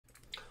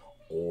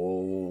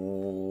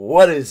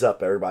What is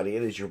up, everybody?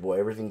 It is your boy,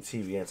 Everything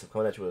TV Handsome,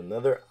 coming at you with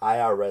another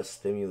IRS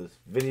stimulus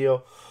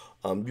video.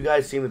 You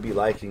guys seem to be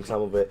liking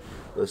some of it.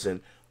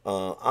 Listen,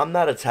 I'm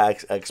not a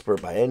tax expert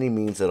by any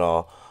means at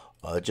all.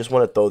 Just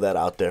want to throw that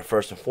out there.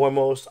 First and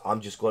foremost, I'm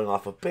just going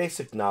off of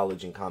basic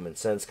knowledge and common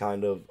sense,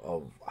 kind of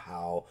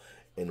how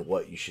and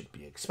what you should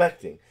be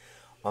expecting.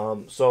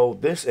 So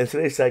in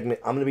today's segment,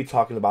 I'm going to be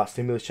talking about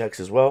stimulus checks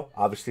as well.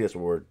 Obviously, that's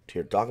what we're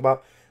here to talk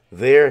about.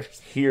 They're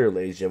here,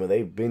 ladies and gentlemen.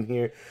 They've been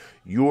here.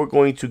 You're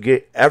going to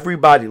get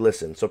everybody.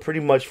 Listen, so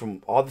pretty much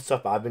from all the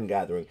stuff I've been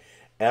gathering,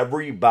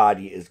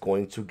 everybody is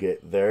going to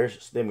get their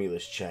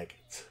stimulus check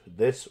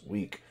this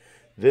week.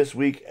 This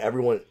week,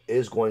 everyone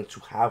is going to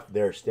have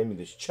their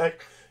stimulus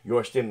check.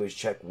 Your stimulus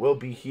check will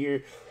be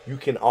here. You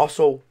can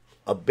also,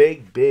 a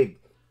big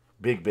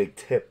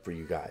tip for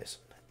you guys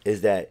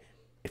is that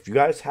if you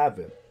guys have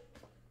it,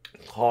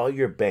 call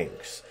your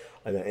banks.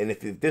 And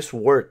if this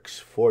works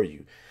for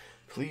you,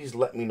 please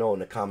let me know in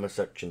the comment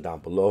section down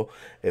below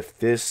if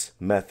this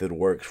method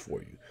works for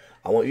you.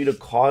 I want you to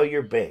call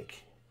your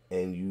bank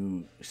and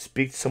you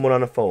speak to someone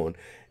on the phone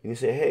and you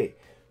say, hey,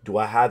 do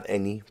I have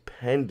any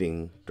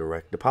pending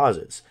direct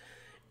deposits?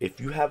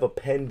 If you have a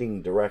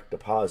pending direct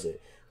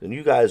deposit, then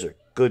you guys are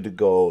good to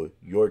go.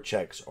 Your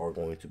checks are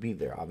going to be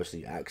there.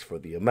 Obviously, ask for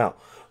the amount.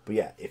 But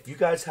yeah, if you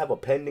guys have a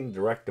pending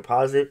direct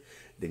deposit,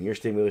 then your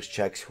stimulus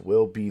checks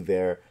will be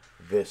there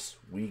this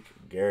week,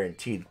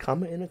 guaranteed.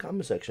 Comment in the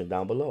comment section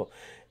down below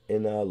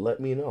and let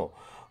me know.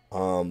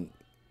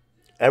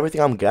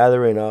 Everything I'm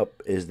gathering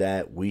up is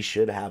that we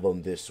should have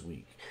them this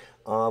week.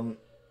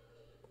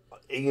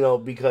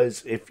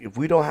 Because if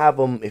we don't have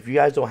them, if you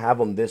guys don't have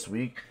them this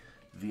week,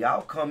 the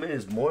outcome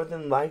is more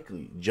than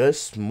likely,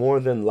 just more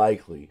than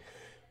likely,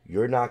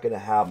 you're not going to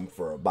have them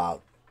for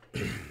about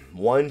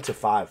 1 to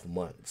 5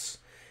 months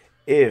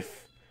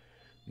if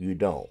you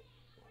don't.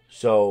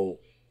 So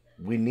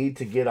we need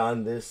to get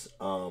on this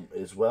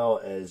as well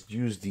as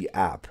use the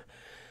app.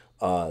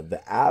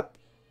 The app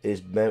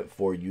is meant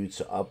for you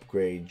to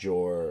upgrade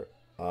your,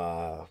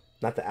 not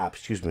the app,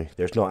 excuse me,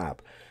 there's no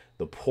app.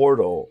 The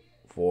portal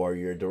for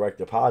your direct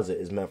deposit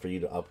is meant for you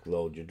to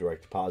upload your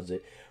direct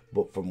deposit.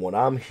 But from what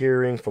I'm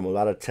hearing from a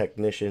lot of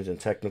technicians and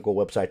technical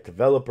website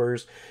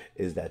developers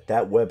is that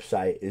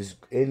website is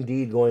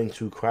indeed going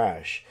to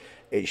crash.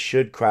 It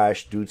should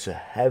crash due to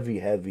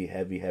heavy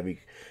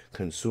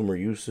consumer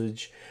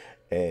usage,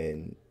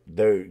 and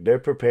they're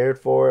prepared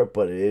for it,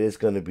 but it is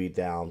going to be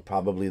down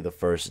probably the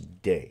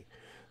first day.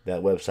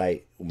 That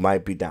website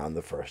might be down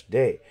the first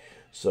day.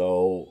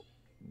 So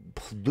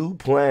do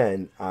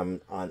plan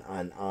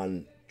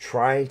on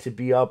trying to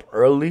be up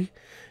early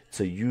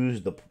to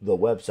use the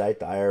website,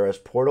 the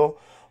IRS portal,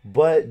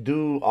 but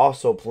do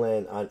also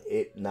plan on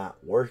it not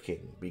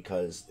working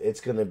because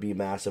it's going to be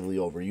massively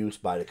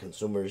overused by the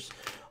consumers,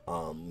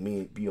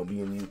 me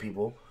and you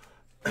people.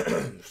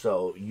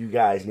 So you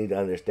guys need to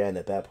understand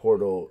that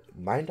portal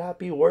might not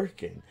be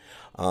working.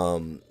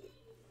 You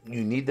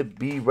need to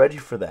be ready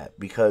for that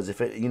because if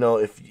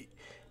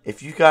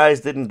you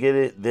guys didn't get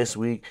it this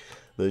week,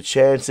 the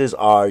chances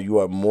are you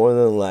are more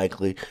than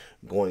likely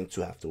going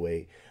to have to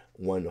wait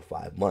 1 to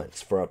 5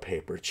 months for a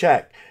paper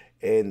check.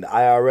 And the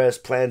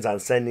IRS plans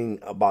on sending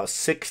about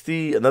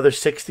another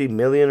 60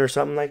 million or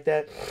something like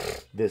that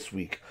this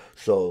week.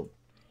 So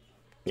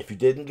if you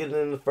didn't get it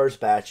in the first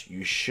batch,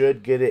 you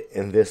should get it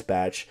in this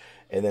batch.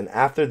 And then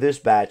after this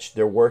batch,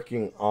 they're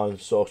working on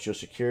Social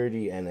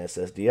Security and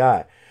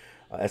SSI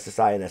and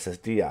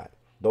SSDI.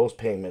 Those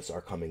payments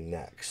are coming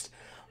next.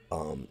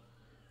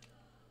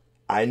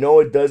 I know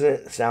it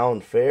doesn't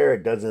sound fair,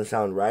 it doesn't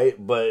sound right,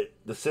 but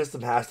the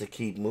system has to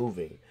keep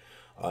moving.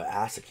 It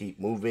has to keep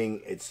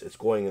moving. It's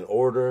going in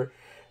order.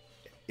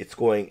 It's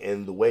going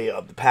in the way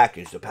of the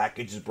package. The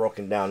package is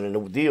broken down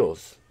into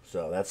deals.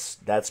 So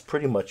that's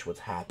pretty much what's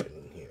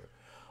happening here.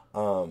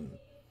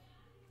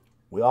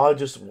 We all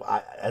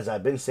as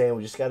I've been saying,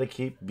 we just got to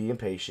keep being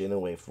patient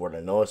and wait for it.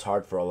 I know it's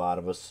hard for a lot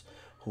of us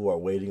who are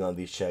waiting on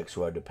these checks,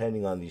 who are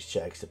depending on these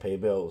checks to pay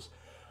bills.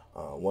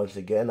 Once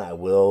again, I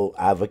will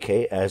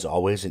advocate, as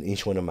always in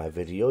each one of my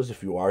videos,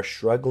 if you are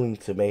struggling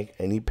to make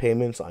any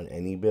payments on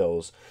any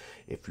bills,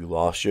 if you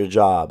lost your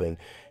job, and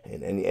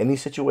any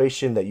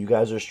situation that you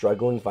guys are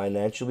struggling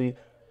financially,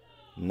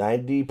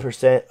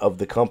 90% of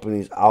the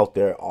companies out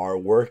there are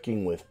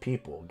working with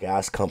people.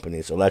 Gas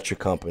companies, electric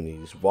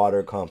companies,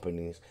 water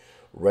companies,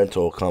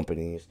 rental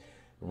companies.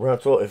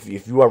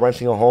 If you are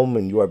renting a home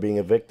and you are being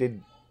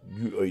evicted,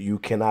 you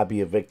cannot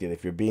be evicted.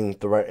 If you're being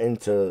threatened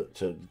to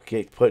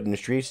get put in the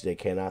streets, they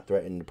cannot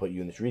threaten to put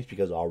you in the streets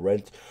because all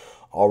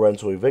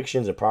rental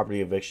evictions and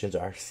property evictions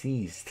are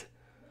seized.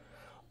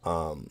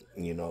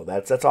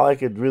 That's all I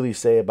could really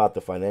say about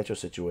the financial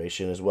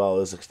situation, as well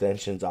as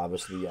extensions,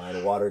 obviously,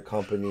 on water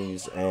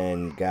companies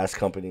and gas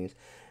companies,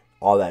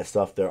 all that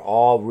stuff. They're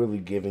all really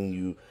giving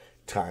you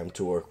time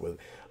to work with.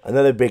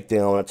 Another big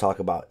thing I want to talk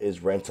about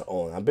is rent to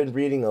own. I've been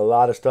reading a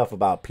lot of stuff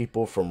about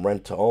people from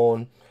rent to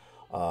own,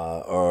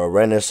 or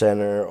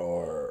Rent-A-Center,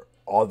 or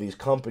all these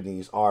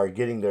companies are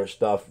getting their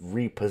stuff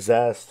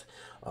repossessed.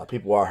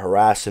 People are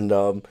harassing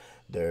them.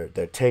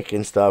 They're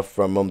taking stuff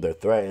from them. They're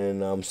threatening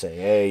them, saying,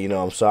 "Hey, you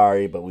know, I'm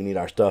sorry, but we need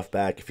our stuff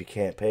back if you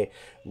can't pay."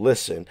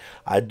 Listen,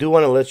 I do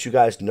want to let you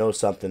guys know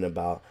something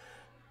about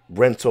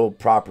rental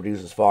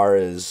properties as far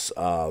as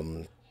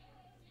like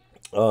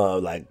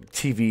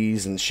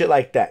TVs and shit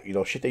like that. You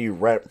know, shit that you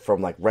rent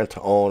from like rent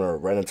to own or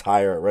rent a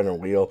tire or rent a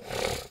wheel,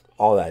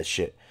 all that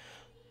shit.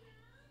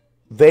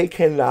 They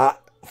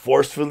cannot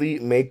forcefully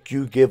make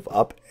you give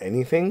up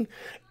anything,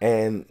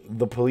 and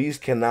the police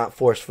cannot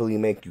forcefully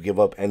make you give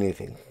up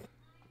anything.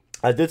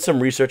 I did some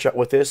research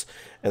with this,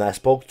 and I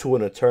spoke to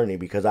an attorney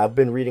because I've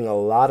been reading a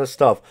lot of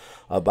stuff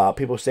about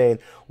people saying,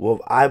 well,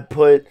 I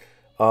put,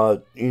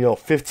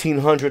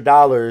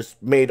 $1,500,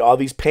 made all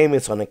these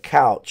payments on a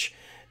couch,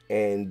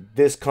 and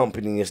this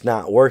company is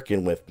not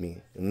working with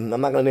me. And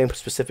I'm not going to name a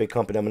specific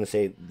company. I'm going to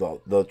say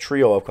the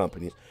trio of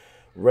companies.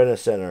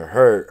 Rent-A-Center,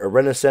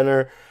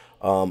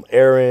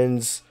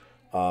 Aaron's,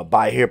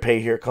 buy here, pay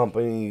here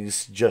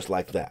companies, just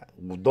like that.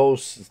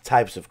 Those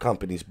types of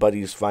companies,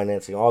 Buddies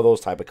Financing, all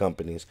those type of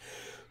companies.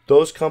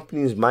 Those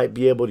companies might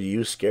be able to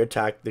use scare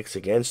tactics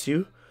against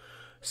you,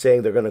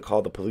 saying they're going to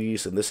call the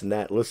police and this and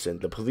that. Listen,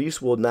 the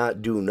police will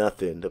not do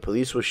nothing. The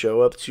police will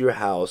show up to your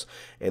house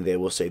and they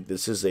will say,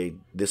 this is a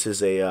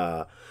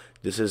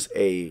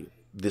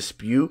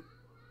dispute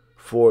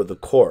for the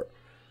court.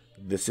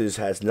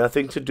 Has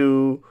nothing to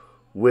do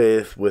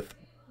with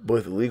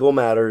legal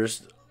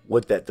matters.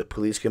 With that, the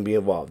police can be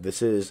involved.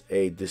 This is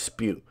a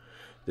dispute.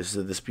 This is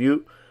a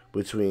dispute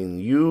between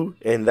you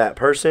and that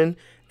person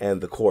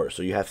and the court.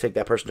 So you have to take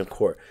that person to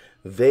court.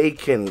 They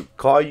can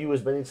call you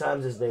as many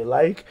times as they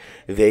like.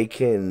 They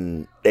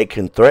can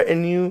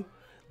threaten you.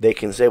 They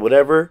can say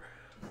whatever.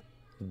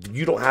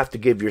 You don't have to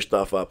give your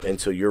stuff up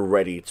until you're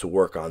ready to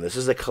work on. This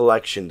is a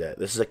collection debt.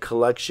 This is a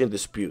collection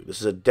dispute. This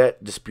is a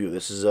debt dispute.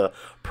 This is a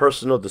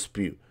personal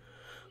dispute.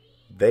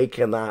 They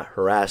cannot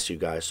harass you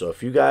guys. So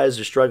if you guys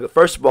are struggling,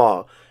 first of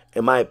all,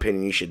 in my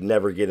opinion, you should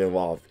never get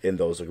involved in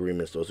those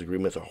agreements. Those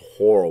agreements are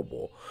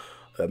horrible.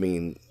 I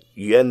mean,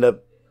 you end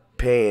up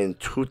paying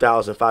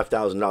 $2,000,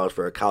 $5,000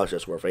 for a couch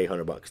that's worth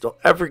 $800. Don't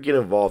ever get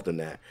involved in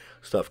that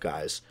stuff,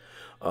 guys.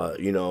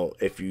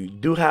 If you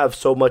do have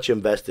so much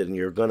invested and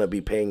you're gonna be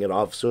paying it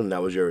off soon,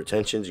 that was your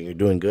intentions, and you're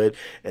doing good,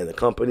 and the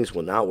companies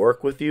will not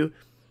work with you,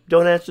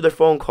 don't answer their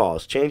phone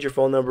calls. Change your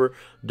phone number.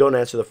 Don't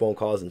answer the phone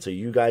calls until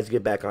you guys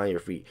get back on your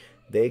feet.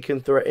 They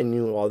can threaten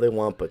you all they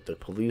want, but the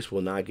police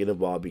will not get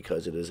involved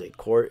because it is a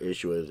court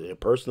issue. It is a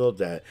personal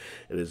debt.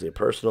 It is a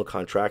personal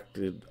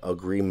contracted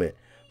agreement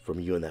from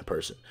you and that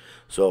person.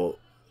 So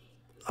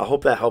I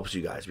hope that helps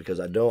you guys, because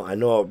I know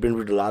I've been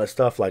reading a lot of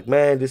stuff like,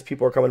 man, these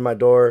people are coming to my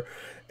door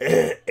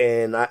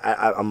and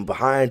I'm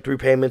behind 3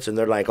 payments, and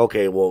they're like,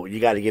 okay, well,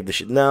 you got to give the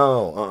shit.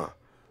 No,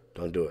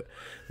 don't do it.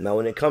 Now,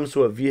 when it comes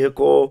to a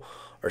vehicle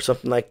or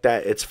something like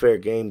that, it's fair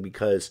game,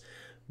 because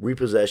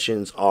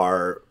repossessions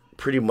are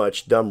pretty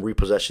much them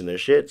repossessing their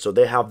shit, so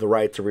they have the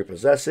right to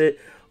repossess it.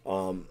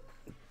 So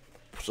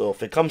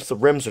if it comes to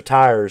rims or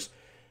tires,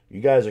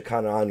 you guys are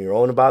kind of on your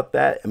own about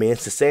that. I mean,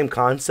 it's the same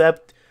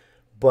concept,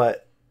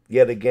 but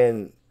yet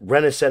again,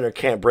 Rent-A-Center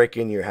can't break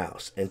in your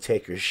house and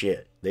take your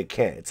shit. They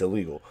can't. It's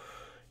illegal.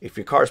 If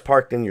your car's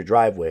parked in your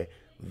driveway,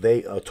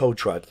 a tow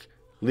truck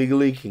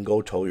legally can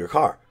go tow your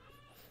car.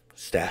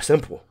 It's that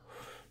simple.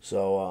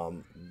 So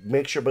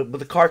make sure, but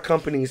the car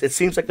companies, it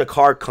seems like the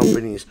car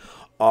companies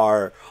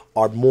are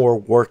more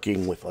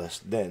working with us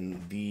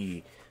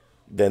than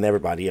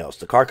everybody else.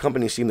 The car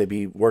companies seem to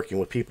be working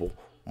with people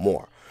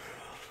more.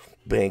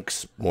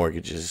 Banks,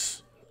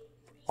 mortgages,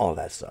 all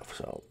that stuff.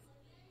 So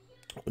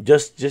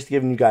just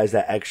giving you guys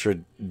that extra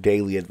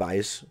daily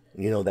advice,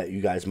 that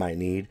you guys might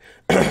need,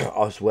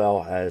 as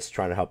well as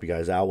trying to help you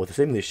guys out with the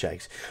stimulus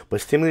checks.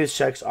 But stimulus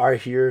checks are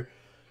here.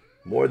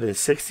 More than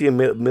 60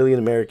 million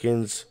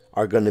Americans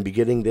are going to be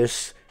getting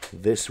this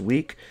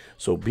week.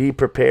 So be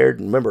prepared.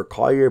 Remember,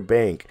 call your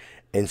bank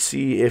and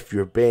see if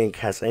your bank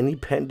has any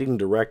pending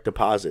direct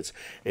deposits.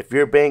 If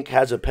your bank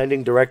has a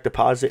pending direct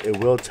deposit, it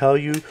will tell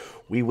you.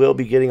 We will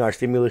be getting our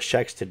stimulus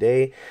checks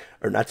today,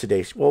 or not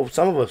today. Well,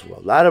 some of us will.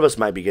 A lot of us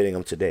might be getting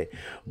them today.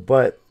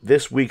 But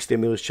this week's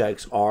stimulus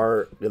checks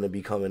are going to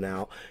be coming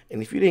out.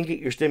 And if you didn't get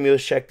your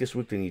stimulus check this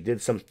week, then you did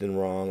something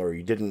wrong, or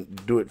you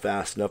didn't do it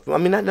fast enough. I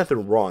mean,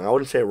 nothing wrong. I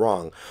wouldn't say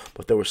wrong,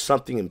 but there was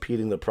something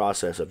impeding the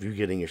process of you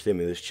getting your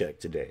stimulus check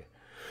today.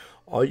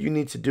 All you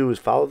need to do is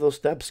follow those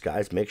steps,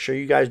 guys. Make sure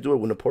you guys do it.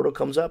 When the portal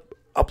comes up,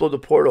 upload the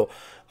portal.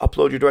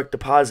 Upload your direct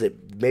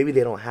deposit. Maybe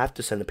they don't have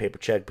to send a paper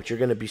check, but you're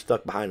going to be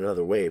stuck behind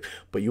another wave.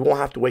 But you won't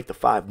have to wait the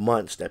 5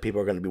 months that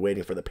people are going to be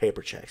waiting for the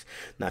paper checks.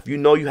 Now, if you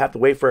know you have to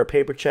wait for a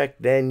paper check,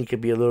 then you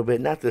could be a little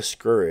bit, not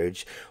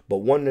discouraged, but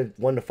 1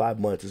 to 5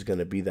 months is going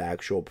to be the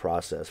actual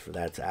process for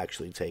that to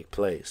actually take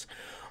place.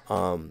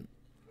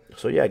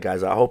 So, yeah,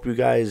 guys, I hope you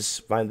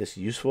guys find this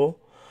useful.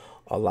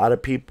 A lot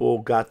of people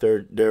got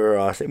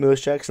their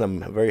stimulus checks,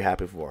 and I'm very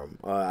happy for them.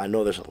 I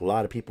know there's a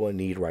lot of people in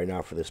need right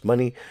now for this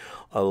money,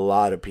 a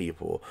lot of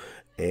people,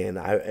 and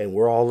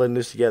we're all in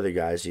this together,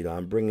 guys.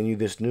 I'm bringing you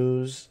this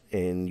news,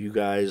 and you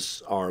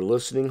guys are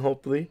listening,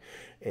 hopefully,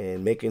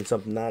 and making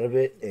something out of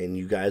it, and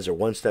you guys are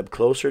one step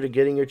closer to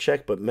getting your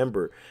check. But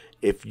remember,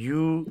 if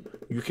you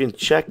can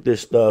check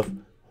this stuff,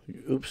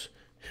 oops,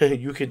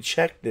 you can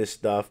check this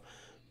stuff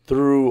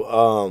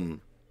through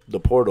the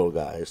portal,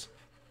 guys.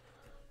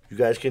 You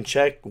guys can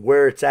check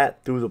where it's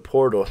at through the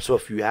portal. So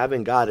if you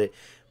haven't got it,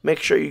 make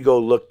sure you go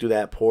look through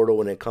that portal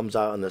when it comes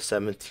out on the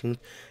 17th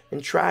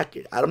and track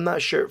it. I'm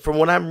not sure. From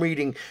what I'm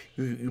reading,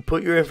 you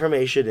put your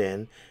information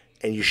in,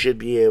 and you should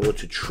be able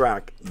to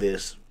track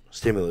this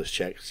stimulus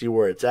check. See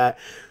where it's at,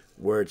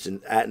 where it's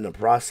at in the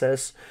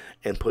process,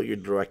 and put your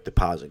direct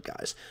deposit,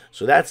 guys.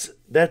 So that's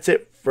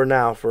it for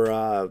now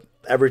for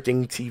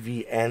Everything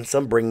TV and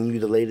some, bringing you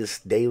the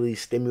latest daily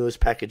stimulus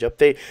package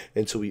update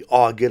until we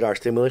all get our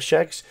stimulus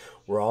checks.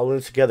 We're all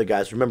in together,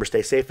 guys. Remember,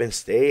 stay safe and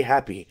stay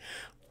happy.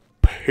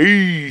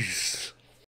 Peace.